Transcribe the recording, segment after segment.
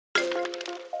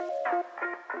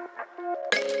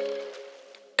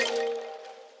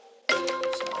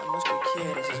Sabemos que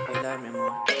quieres es bailar, mi amor,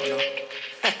 ¿no?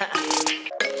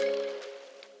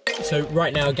 So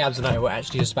right now, Gabs and I were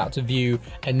actually just about to view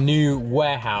a new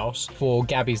warehouse for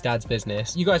Gabby's dad's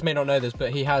business. You guys may not know this,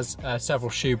 but he has several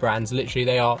shoe brands. Literally,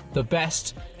 they are the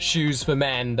best shoes for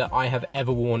men that I have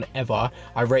ever worn, ever.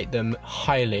 I rate them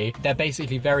highly. They're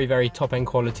basically very, very top-end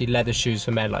quality leather shoes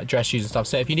for men, like dress shoes and stuff.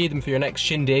 So if you need them for your next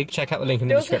shindig, check out the link in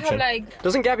the description.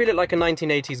 Doesn't Gabby look like a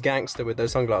 1980s gangster with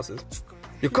those sunglasses?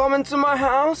 You coming to my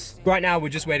house? Right now, we're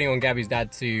just waiting on Gabby's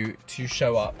dad to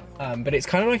show up. But it's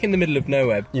kind of like in the middle of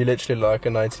nowhere. You literally look like a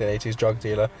 1980s drug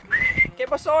dealer. Get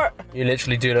my sword! You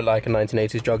literally do look like a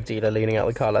 1980s drug dealer leaning out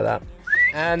the car like that.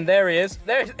 And there he is.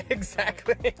 There,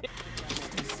 exactly.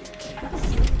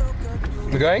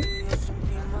 We're going?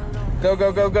 Go,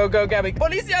 go, go, go, go, Gabby.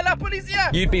 Policia, la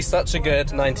policia! You'd be such a good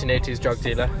 1980s drug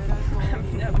dealer.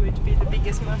 That would be the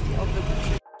biggest mafia of the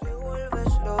country.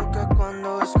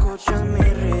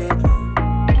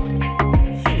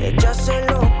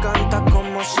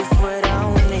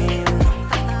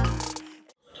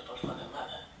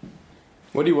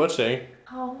 What are you watching?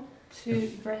 How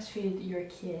to breastfeed your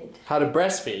kid. How to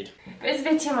breastfeed? It's a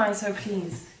bit TMI, so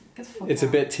please. Get the fuck It's a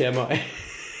out. bit TMI.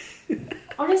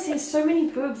 Honestly, so many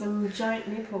boobs and giant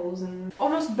nipples, and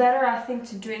almost better, I think,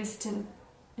 to do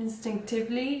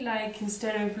instinctively, like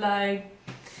instead of like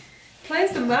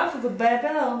place the mouth of the baby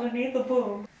underneath the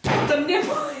boob. The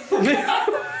nipple.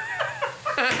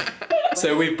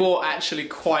 So we bought actually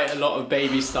quite a lot of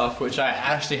baby stuff, which I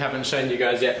actually haven't shown you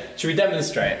guys yet. Should we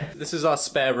demonstrate? This is our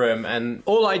spare room, and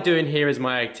all I do in here is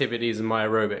my activities and my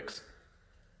aerobics.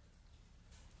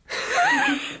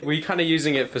 We're kind of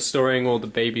using it for storing all the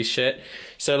baby shit.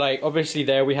 So like, obviously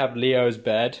there we have Leo's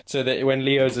bed, so that when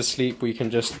Leo's asleep we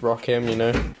can just rock him, you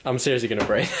know? I'm seriously gonna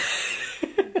break.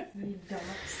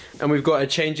 And we've got a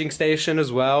changing station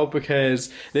as well,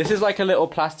 because this is like a little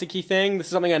plasticky thing. This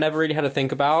is something I never really had to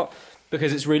think about,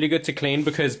 because it's really good to clean,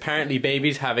 because apparently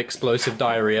babies have explosive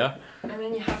diarrhea. And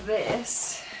then you have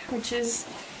this, which is,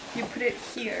 you put it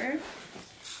here,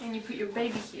 and you put your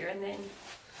baby here, and then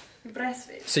you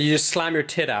breastfeed. So you just slam your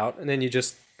tit out, and then you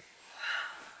just...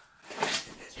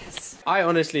 Yes. I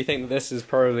honestly think that this is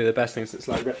probably the best thing since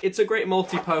sliced bread. It's a great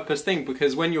multi-purpose thing,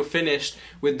 because when you're finished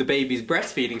with the baby's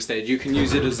breastfeeding stage, you can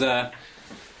use it as a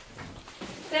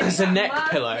neck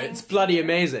pillow. It's bloody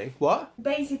amazing. What?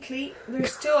 Basically,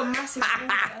 there's still a massive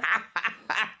water.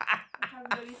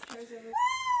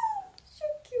 So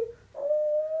cute.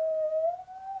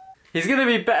 He's gonna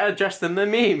be better dressed than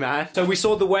me, man. So we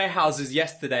saw the warehouses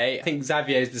yesterday. I think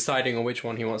Xavier is deciding on which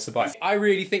one he wants to buy. I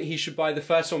really think he should buy the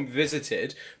first one we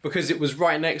visited, because it was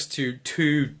right next to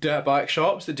 2 dirt bike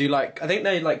shops that do like, I think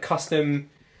they like custom...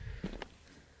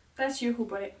 That's you who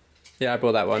bought it. Yeah, I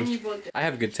bought that one. And you bought it. I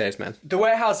have good taste, man. The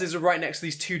warehouses are right next to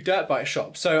these 2 dirt bike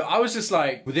shops, so I was just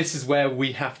like, well, this is where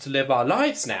we have to live our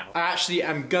lives now. I actually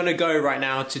am gonna go right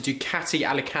now to Ducati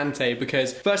Alicante,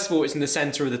 because first of all, it's in the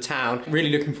center of the town. Really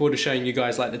looking forward to showing you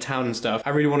guys like the town and stuff. I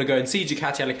really want to go and see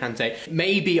Ducati Alicante.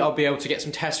 Maybe I'll be able to get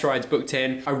some test rides booked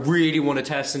in. I really want to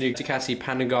test the new Ducati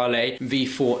Panigale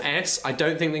V4S. I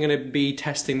don't think they're gonna be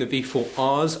testing the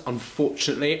V4Rs,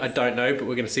 unfortunately. I don't know, but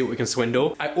we're gonna see what we can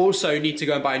swindle. I also need to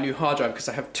go and buy a new hard drive, because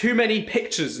I have too many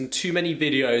pictures and too many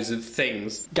videos of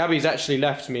things. Gabby's actually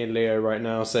left me and Leo right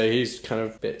now, so he's kind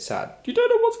of a bit sad. You don't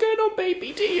know what's going on,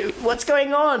 baby, do you? What's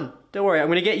going on? Don't worry, I'm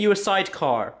gonna get you a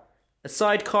sidecar. A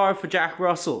sidecar for Jack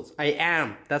Russells. I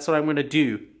am. That's what I'm gonna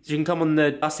do. So you can come on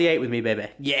the RC8 with me, baby.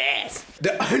 Yes!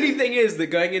 The only thing is that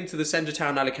going into the centre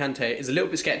town Alicante is a little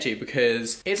bit sketchy,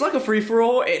 because it's like a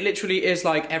free-for-all. It literally is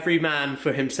like every man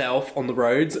for himself on the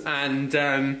roads, and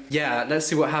yeah, let's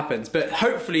see what happens. But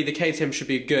hopefully the KTM should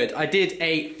be good. I did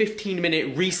a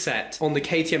 15-minute reset on the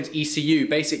KTM's ECU.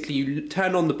 Basically, you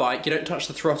turn on the bike, you don't touch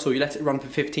the throttle, you let it run for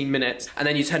 15 minutes, and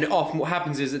then you turn it off, and what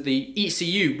happens is that the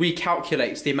ECU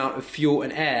recalculates the amount of fuel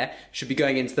and air should be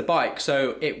going into the bike,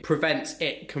 so it prevents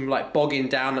it from like bogging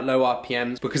down at low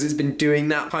RPMs, because it's been doing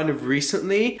that kind of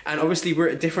recently, and obviously we're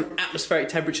at different atmospheric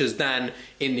temperatures than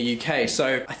in the UK,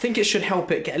 so I think it should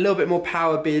help it get a little bit more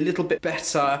power, be a little bit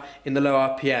better in the low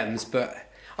RPMs,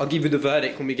 but I'll give you the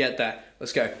verdict when we get there.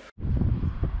 Let's go.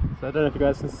 So I don't know if you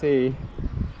guys can see,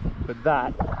 but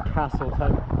that castle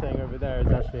type thing over there is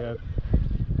actually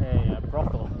a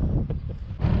brothel.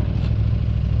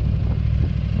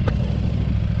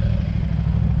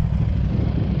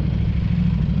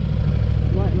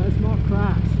 Right, let's not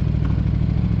crash.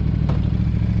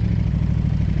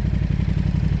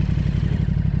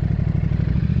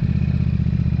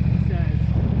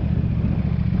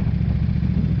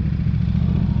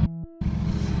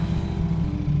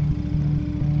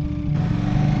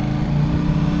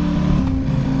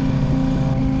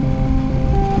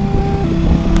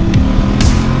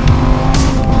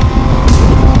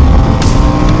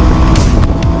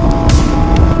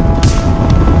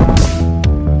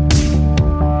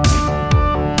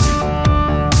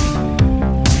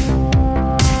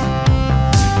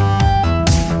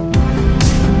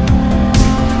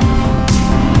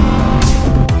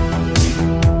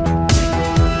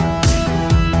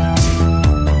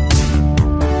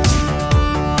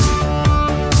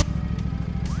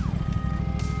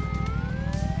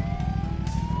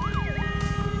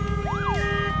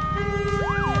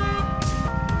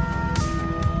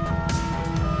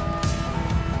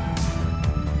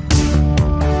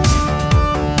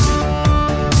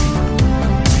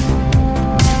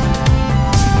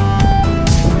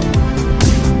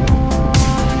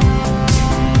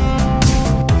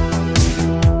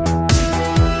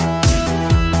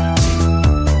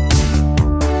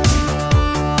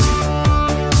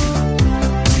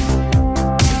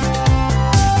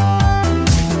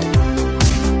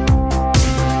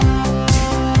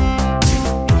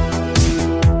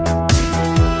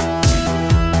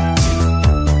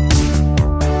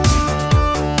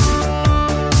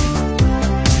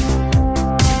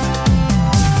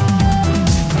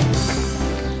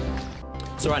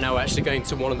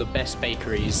 to one of the best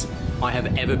bakeries I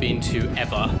have ever been to,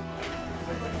 ever.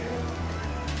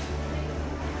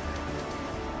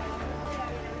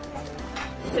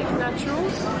 Six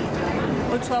naturals,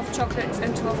 or 12 chocolates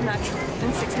and 12 naturals,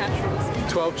 and 6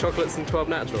 naturals. 12 chocolates and 12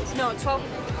 naturals? No,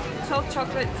 12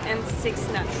 chocolates and 6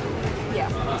 naturals. Yeah,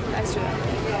 let's do that.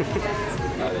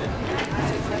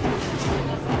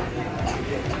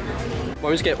 Why don't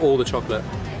we just get all the chocolate?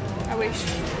 I wish.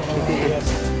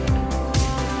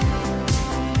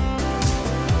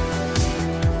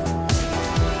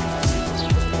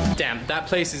 Damn, that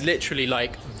place is literally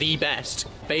like the best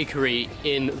bakery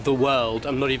in the world.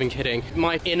 I'm not even kidding.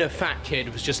 My inner fat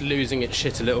kid was just losing its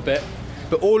shit a little bit.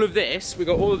 But all of this, we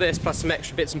got all of this plus some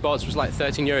extra bits and bobs, was like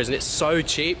 13 euros and it's so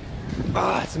cheap.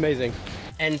 Ah, it's amazing.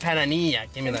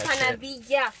 Empanadilla, give me that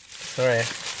Empanadilla. Sorry.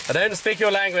 I don't speak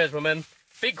your language, woman.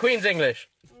 Speak Queen's English.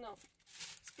 No.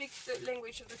 Speak the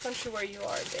language of the country where you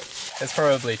are, bitch. It's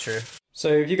probably true. So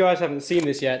if you guys haven't seen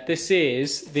this yet, this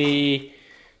is the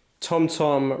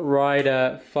TomTom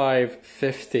Rider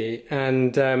 550,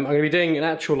 and I'm going to be doing an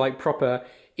actual like proper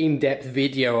in-depth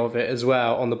video of it as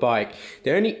well on the bike.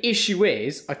 The only issue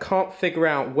is I can't figure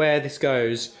out where this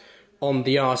goes on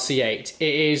the RC8.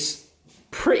 It is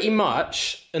pretty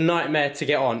much a nightmare to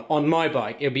get on my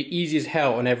bike. It'll be easy as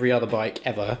hell on every other bike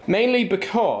ever. Mainly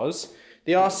because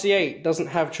the RC8 doesn't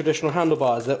have traditional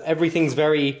handlebars. Everything's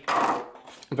very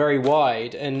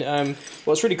wide, and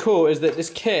what's really cool is that this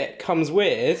kit comes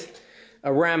with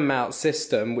a ram mount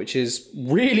system, which is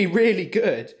really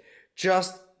good,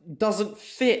 just doesn't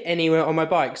fit anywhere on my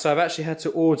bike. So I've actually had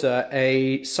to order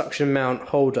a suction mount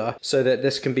holder so that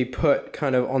this can be put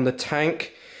kind of on the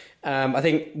tank. I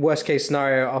think worst case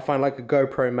scenario, I'll find like a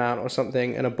GoPro mount or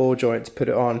something and a ball joint to put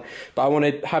it on. But I want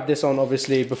to have this on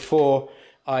obviously before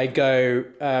I go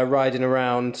riding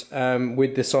around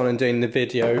with this on and doing the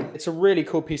video. It's a really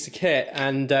cool piece of kit,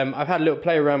 and I've had a little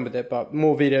play around with it, but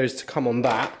more videos to come on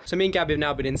that. So me and Gabby have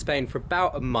now been in Spain for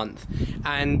about a month,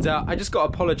 and I just got to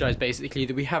apologise basically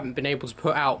that we haven't been able to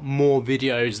put out more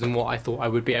videos than what I thought I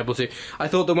would be able to. I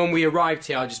thought that when we arrived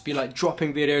here I'd just be like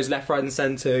dropping videos left, right and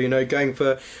centre, you know, going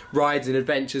for rides and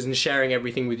adventures and sharing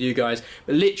everything with you guys.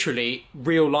 But literally,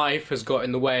 real life has got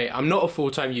in the way. I'm not a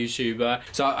full-time YouTuber,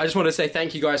 so I just want to say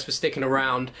thank you guys for sticking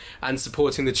around and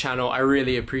supporting the channel. I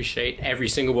really appreciate every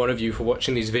single one of you for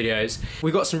watching these videos.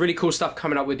 We've got some really cool stuff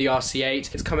coming up with the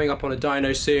RC8. It's coming up on a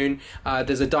dyno soon.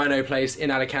 There's a dyno place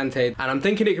in Alicante, and I'm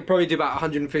thinking it could probably do about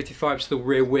 155 to the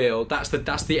rear wheel. That's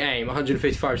the aim,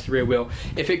 155 to the rear wheel.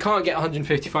 If it can't get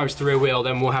 155 to the rear wheel,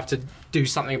 then we'll have to do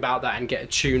something about that and get a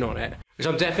tune on it, which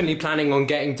I'm definitely planning on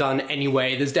getting done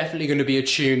anyway. There's definitely going to be a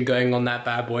tune going on that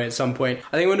bad boy at some point.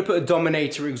 I think I'm going to put a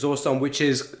Dominator exhaust on, which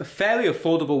is a fairly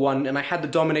affordable one, and I had the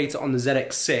Dominator on the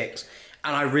ZX6,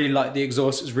 and I really like the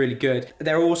exhaust. It's really good.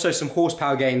 There are also some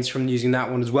horsepower gains from using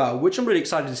that one as well, which I'm really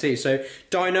excited to see. So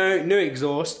dyno, new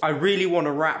exhaust. I really want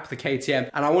to wrap the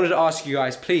KTM, and I wanted to ask you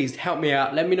guys, please help me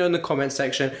out. Let me know in the comment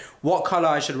section what color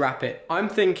I should wrap it. I'm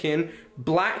thinking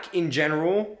black in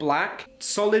general, black,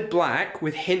 solid black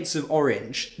with hints of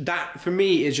orange. That for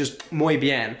me is just muy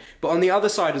bien. But on the other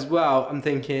side as well, I'm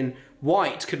thinking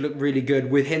white could look really good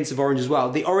with hints of orange as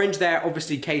well. The orange there,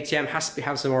 obviously KTM has to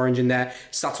have some orange in there,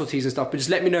 subtleties and stuff, but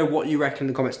just let me know what you reckon in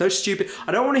the comments. No stupid,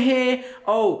 I don't want to hear,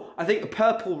 oh, I think a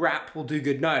purple wrap will do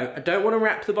good. No, I don't want to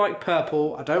wrap the bike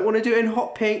purple. I don't want to do it in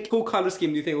hot pink. What colour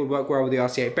scheme do you think would work well with the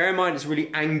RC8? Bear in mind, it's a really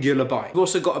angular bike. We've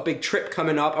also got a big trip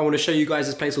coming up. I want to show you guys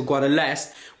this place called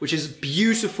Guadalest, which is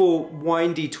beautiful,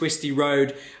 windy, twisty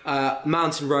road,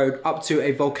 mountain road, up to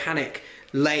a volcanic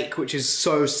lake, which is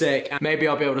so sick. And maybe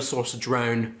I'll be able to source a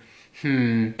drone.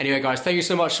 Anyway guys, thank you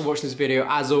so much for watching this video.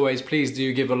 As always, please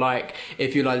do give a like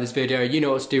if you like this video. You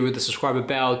know what to do with the subscriber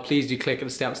bell. Please do click it to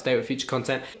stay up to date with future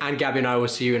content. And Gabby and I will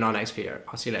see you in our next video.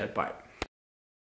 I'll see you later. Bye.